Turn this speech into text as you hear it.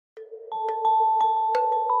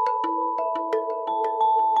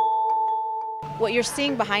What you're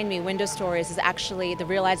seeing behind me, Window Stories, is actually the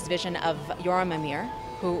realized vision of Yoram Amir,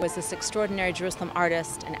 who was this extraordinary Jerusalem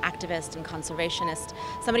artist and activist and conservationist,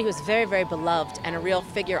 somebody who was very, very beloved and a real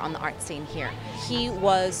figure on the art scene here. He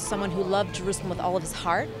was someone who loved Jerusalem with all of his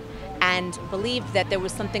heart and believed that there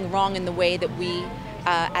was something wrong in the way that we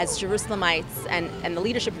as Jerusalemites and the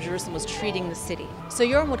leadership of Jerusalem was treating the city. So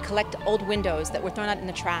Yoram would collect old windows that were thrown out in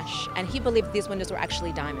the trash, and he believed these windows were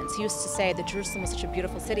actually diamonds. He used to say that Jerusalem was such a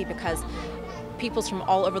beautiful city because peoples from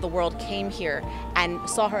all over the world came here and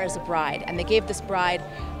saw her as a bride, and they gave this bride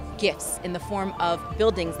gifts in the form of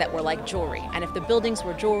buildings that were like jewelry. And if the buildings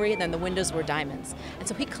were jewelry, then the windows were diamonds. And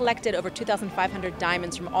so he collected over 2,500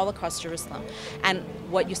 diamonds from all across Jerusalem. And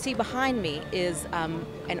what you see behind me is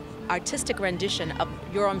an artistic rendition of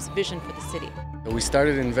Yoram's vision for the city. We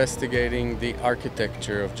started investigating the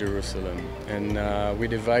architecture of Jerusalem, and we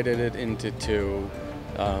divided it into two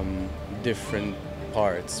different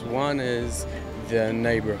parts. One is the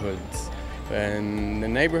neighborhoods. And the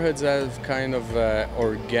neighborhoods have kind of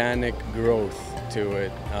organic growth to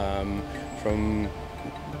it, from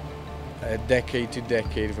decade to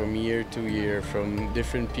decade, from year to year, from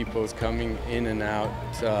different peoples coming in and out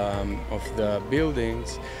of the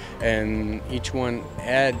buildings, and each one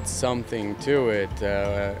adds something to it.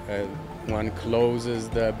 One closes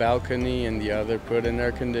the balcony and the other put an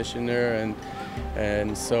air conditioner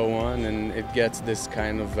and so on, and it gets this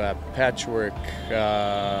kind of patchwork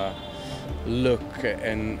look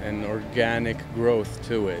and organic growth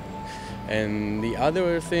to it. And the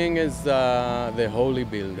other thing is the holy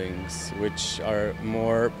buildings, which are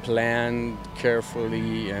more planned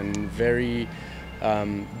carefully and very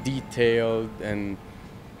detailed and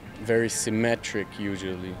very symmetric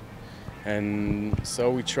usually. And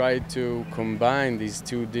so we tried to combine these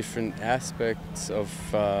two different aspects of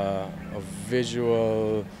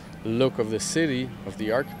visual look of the city, of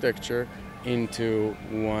the architecture, into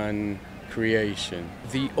one creation.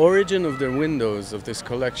 The origin of the windows of this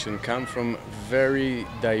collection come from very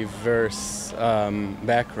diverse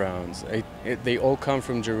backgrounds. They all come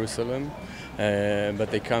from Jerusalem,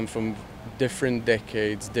 but they come from different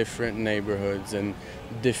decades, different neighborhoods, and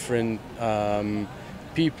different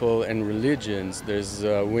people and religions. There's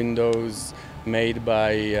windows made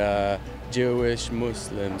by Jewish,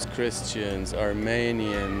 Muslims, Christians,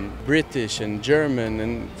 Armenian, British and German,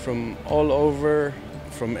 and from all over,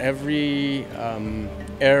 from every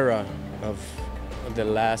era of the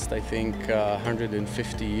last, I think,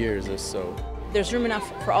 150 years or so. There's room enough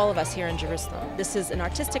for all of us here in Jerusalem. This is an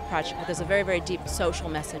artistic project, but there's a very, very deep social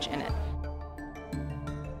message in it.